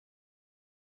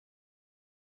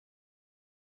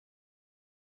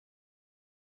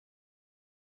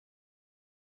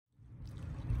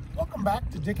Welcome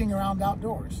back to Dicking Around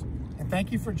Outdoors, and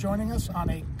thank you for joining us on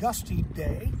a gusty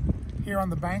day here on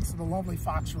the banks of the lovely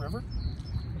Fox River.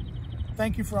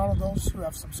 Thank you for all of those who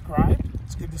have subscribed.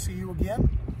 It's good to see you again.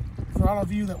 For all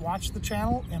of you that watch the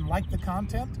channel and like the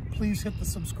content, please hit the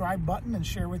subscribe button and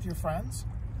share with your friends.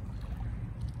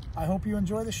 I hope you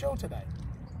enjoy the show today.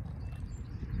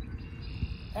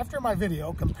 After my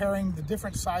video comparing the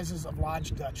different sizes of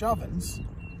Lodge Dutch ovens,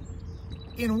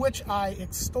 in which I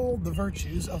extolled the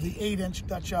virtues of the 8-inch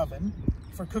Dutch oven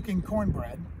for cooking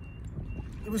cornbread,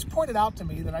 it was pointed out to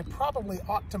me that I probably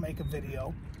ought to make a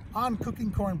video on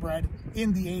cooking cornbread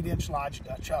in the 8-inch Lodge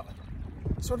Dutch oven.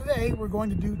 So today we're going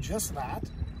to do just that.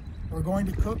 We're going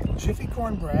to cook Jiffy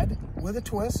cornbread with a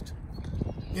twist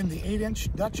in the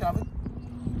 8-inch Dutch oven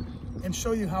and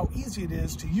show you how easy it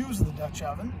is to use the Dutch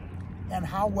oven and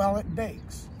how well it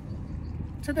bakes.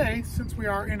 Today, since we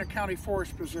are in a county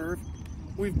forest preserve,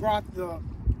 we've brought the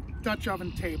Dutch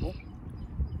oven table.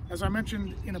 As I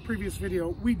mentioned in a previous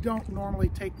video, we don't normally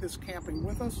take this camping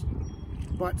with us,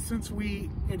 but since we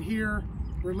adhere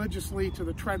religiously to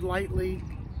the tread lightly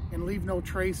and leave no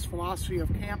trace philosophy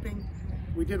of camping,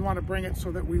 we did want to bring it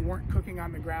so that we weren't cooking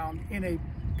on the ground in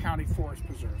a county forest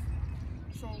preserve.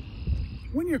 So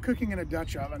when you're cooking in a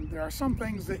Dutch oven, there are some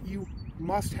things that you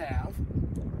must have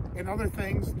and other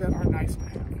things that are nice to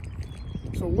have.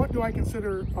 So what do I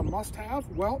consider a must-have?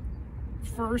 Well,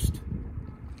 first,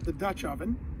 the Dutch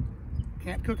oven.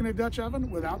 Can't cook in a Dutch oven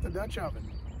without the Dutch oven.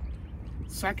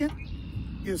 Second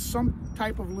is some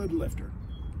type of lid lifter.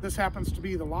 This happens to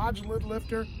be the Lodge lid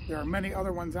lifter. There are many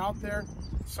other ones out there.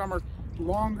 Some are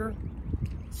longer,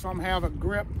 some have a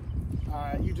grip.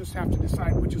 You just have to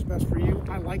decide which is best for you.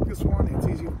 I like this one, it's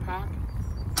easy to pack.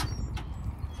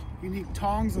 You need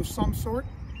tongs of some sort,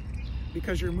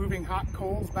 because you're moving hot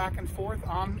coals back and forth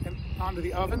onto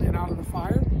the oven and out of the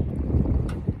fire.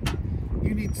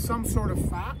 You need some sort of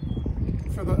fat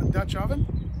for the Dutch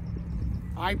oven.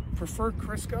 I prefer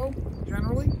Crisco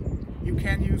generally. You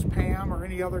can use Pam or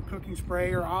any other cooking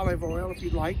spray or olive oil if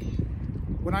you'd like.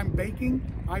 When I'm baking,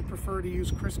 I prefer to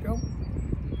use Crisco.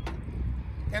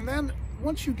 And then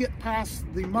once you get past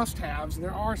the must-haves,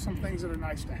 there are some things that are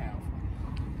nice to have.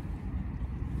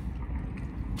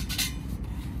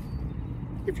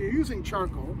 If you're using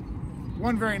charcoal,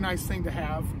 one very nice thing to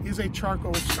have is a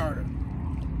charcoal starter.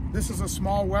 This is a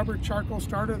small Weber charcoal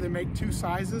starter. They make two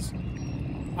sizes.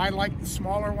 I like the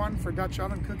smaller one for Dutch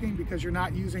oven cooking because you're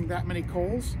not using that many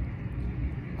coals.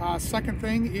 Second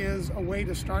thing is a way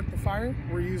to start the fire.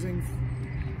 We're using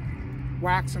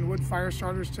wax and wood fire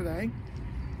starters today.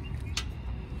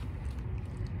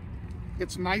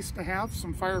 It's nice to have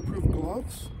some fireproof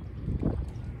gloves.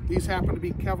 These happen to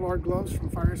be Kevlar gloves from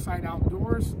Fireside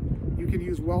Outdoors. You can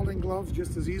use welding gloves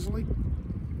just as easily.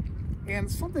 And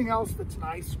something else that's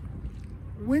nice,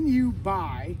 when you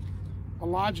buy a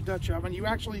Lodge Dutch oven, you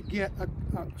actually get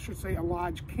a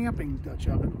Lodge camping Dutch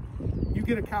oven. You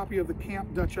get a copy of the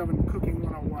Camp Dutch Oven Cooking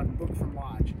 101 book from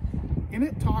Lodge. And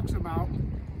it talks about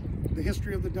the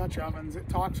history of the Dutch ovens. It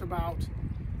talks about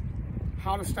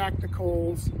how to stack the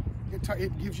coals.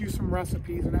 It gives you some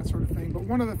recipes and that sort of thing. But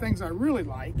one of the things I really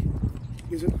like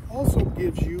is it also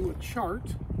gives you a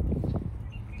chart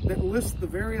that lists the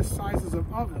various sizes of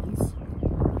ovens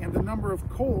and the number of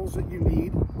coals that you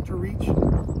need to reach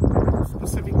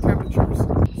specific temperatures.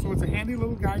 So it's a handy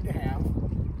little guide to have.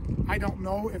 I don't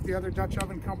know if the other Dutch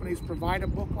oven companies provide a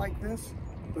book like this,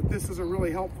 but this is a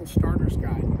really helpful starter's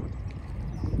guide.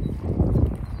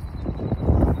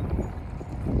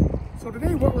 So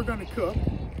today what we're going to cook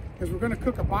is we're going to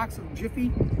cook a box of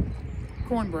Jiffy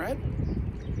cornbread,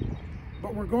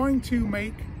 but we're going to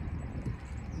make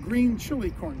green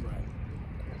chili cornbread.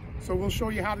 So we'll show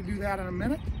you how to do that in a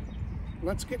minute.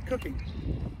 Let's get cooking.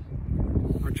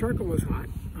 Our charcoal is hot.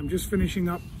 I'm just finishing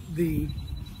up the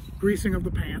greasing of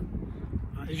the pan.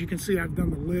 As you can see, I've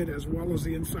done the lid as well as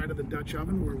the inside of the Dutch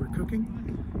oven where we're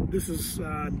cooking. This is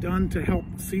done to help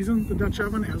season the Dutch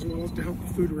oven as well as to help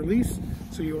the food release.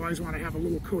 So you always want to have a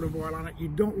little coat of oil on it. You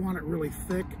don't want it really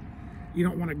thick. You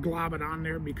don't want to glob it on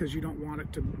there because you don't want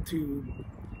it to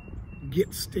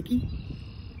get sticky.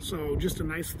 So just a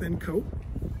nice thin coat.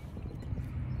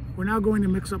 We're now going to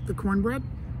mix up the cornbread.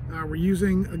 We're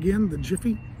using, again, the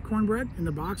Jiffy cornbread in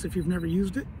the box if you've never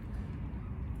used it.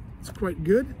 It's quite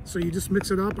good. So you just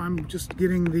mix it up. I'm just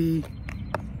getting the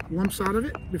lumps out of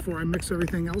it before I mix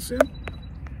everything else in.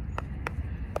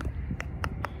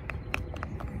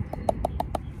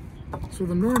 So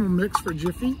the normal mix for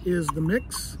Jiffy is the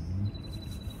mix,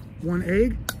 1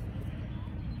 egg,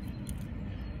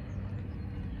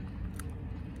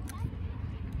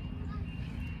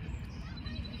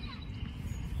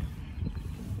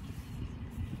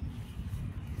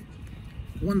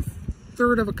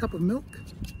 1/3 of a cup of milk.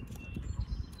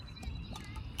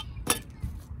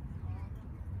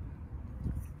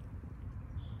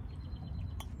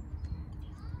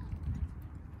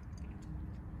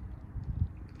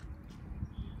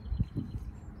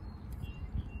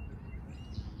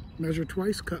 Measure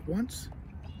twice, cut once.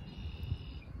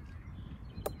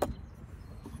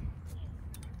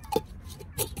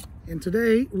 And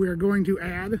today we are going to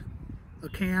add a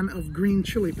can of green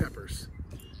chili peppers.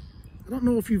 I don't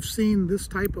know if you've seen this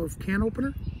type of can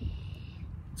opener.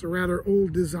 It's a rather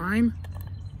old design,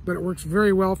 but it works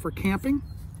very well for camping.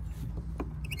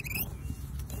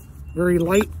 Very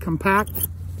light, compact,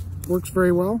 works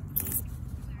very well.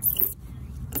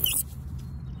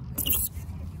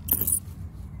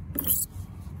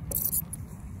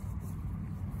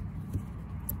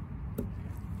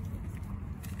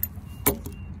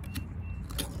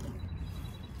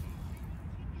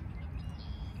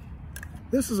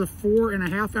 This is a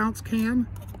 4.5 ounce can.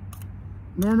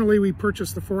 Normally we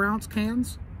purchase the 4 ounce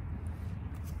cans.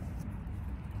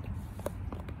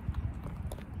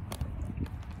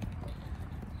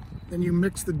 Then you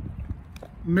mix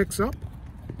up.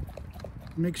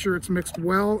 Make sure it's mixed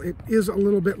well. It is a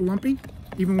little bit lumpy,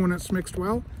 even when it's mixed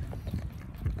well.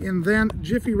 And then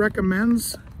Jiffy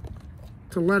recommends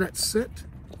to let it sit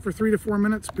for 3 to 4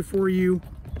 minutes before you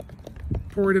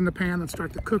pour it in the pan and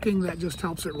start the cooking. That just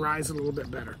helps it rise a little bit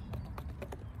better.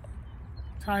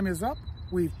 Time is up.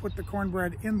 We've put the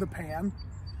cornbread in the pan.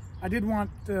 I did want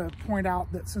to point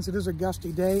out that since it is a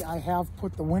gusty day, I have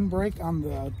put the windbreak on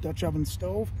the Dutch oven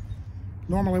stove.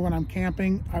 Normally when I'm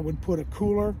camping, I would put a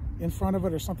cooler in front of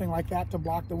it or something like that to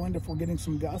block the wind if we're getting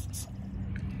some gusts.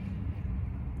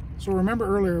 So remember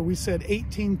earlier we said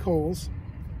 18 coals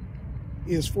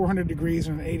is 400 degrees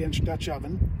in an 8-inch Dutch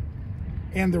oven.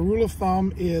 And the rule of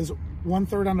thumb is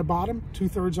 1/3 on the bottom,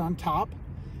 2/3 on top.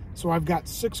 So I've got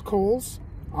 6 coals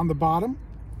on the bottom.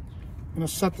 I'm going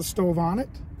to set the stove on it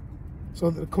so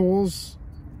that the coals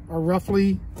are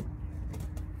roughly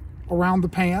around the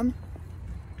pan.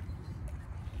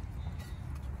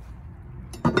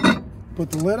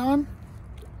 Put the lid on.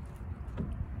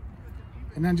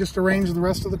 And then just arrange the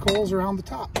rest of the coals around the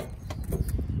top.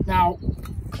 Now,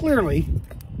 clearly,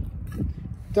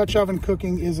 Dutch oven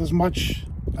cooking is as much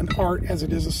an art as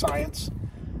it is a science.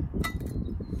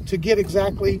 To get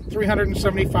exactly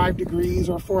 375 degrees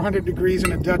or 400 degrees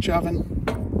in a Dutch oven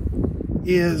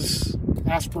is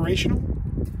aspirational.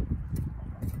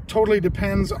 Totally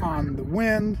depends on the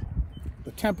wind,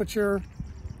 the temperature,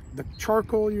 the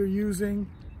charcoal you're using.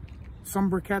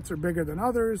 Some briquettes are bigger than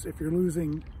others. If you're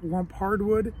using lump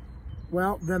hardwood,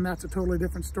 well, then that's a totally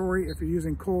different story. If you're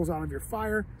using coals out of your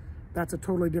fire, that's a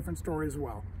totally different story as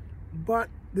well. But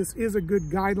this is a good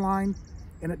guideline,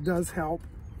 and it does help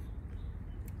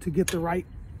to get the right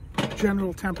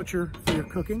general temperature for your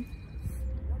cooking.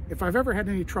 If I've ever had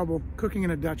any trouble cooking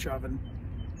in a Dutch oven,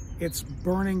 it's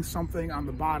burning something on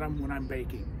the bottom when I'm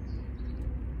baking.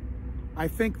 I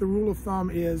think the rule of thumb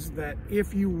is that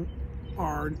if you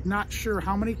are not sure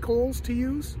how many coals to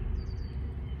use,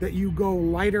 that you go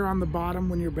lighter on the bottom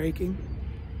when you're baking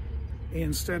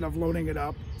instead of loading it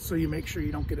up, so you make sure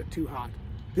you don't get it too hot.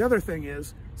 The other thing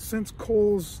is, since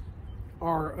coals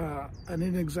are an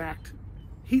inexact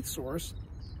heat source,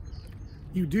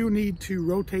 you do need to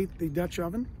rotate the Dutch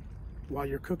oven while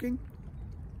you're cooking.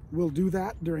 We'll do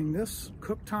that during this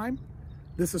cook time.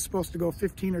 This is supposed to go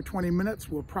 15 or 20 minutes.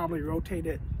 We'll probably rotate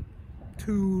it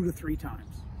 2 to 3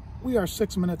 times. We are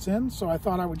 6 minutes in, so I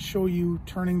thought I would show you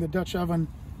turning the Dutch oven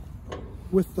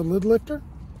with the lid lifter.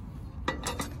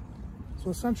 So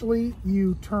essentially,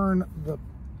 you turn the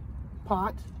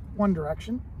pot one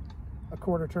direction, a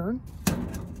 1/4 turn.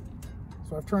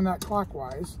 So I've turned that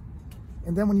clockwise.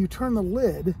 And then when you turn the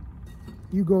lid,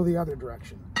 you go the other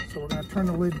direction. So we're going to turn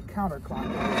the lid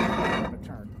counterclockwise and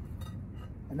turn.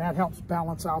 And that helps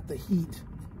balance out the heat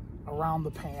around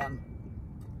the pan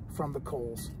from the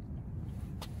coals.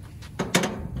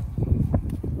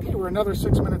 Okay, we're another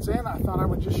 6 minutes in. I thought I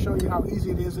would just show you how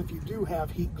easy it is if you do have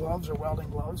heat gloves or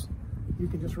welding gloves. You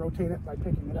can just rotate it by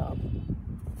picking it up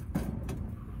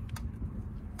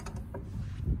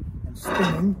and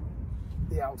spinning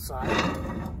the outside.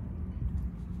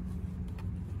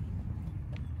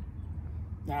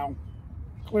 Now,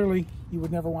 clearly, you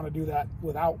would never want to do that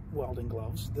without welding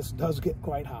gloves. This does get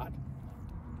quite hot.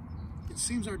 It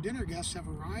seems our dinner guests have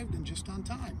arrived and just on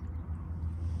time.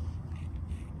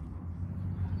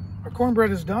 Our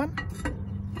cornbread is done.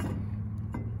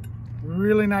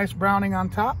 Really nice browning on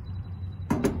top.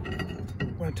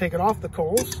 I'm going to take it off the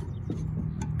coals,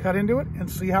 cut into it, and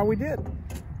see how we did.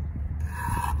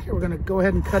 Okay, we're going to go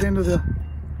ahead and cut into the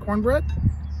cornbread.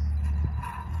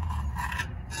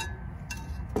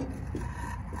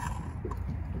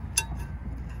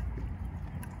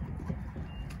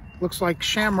 Looks like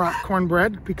shamrock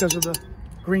cornbread because of the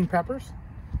green peppers.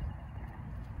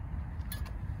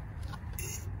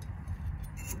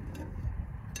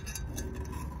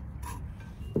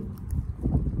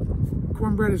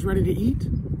 Cornbread is ready to eat.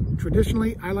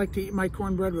 Traditionally, I like to eat my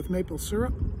cornbread with maple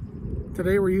syrup.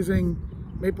 Today we're using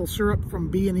maple syrup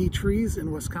from B&E Trees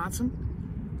in Wisconsin.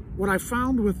 What I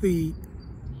found with the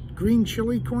green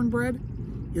chili cornbread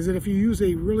is that if you use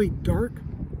a really dark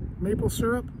maple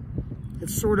syrup, it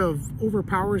sort of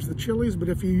overpowers the chilies, but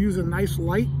if you use a nice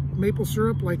light maple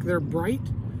syrup, like they're bright,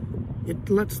 it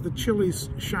lets the chilies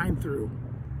shine through.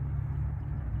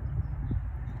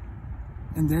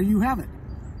 And there you have it.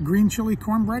 Green chili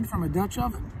cornbread from a Dutch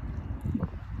oven.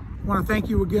 I want to thank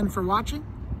you again for watching.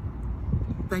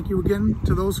 Thank you again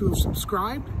to those who have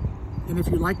subscribed. And if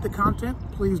you like the content,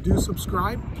 please do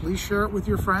subscribe. Please share it with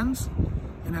your friends.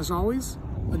 And as always,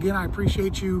 again, I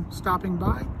appreciate you stopping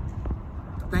by.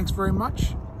 Thanks very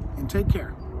much and take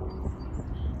care.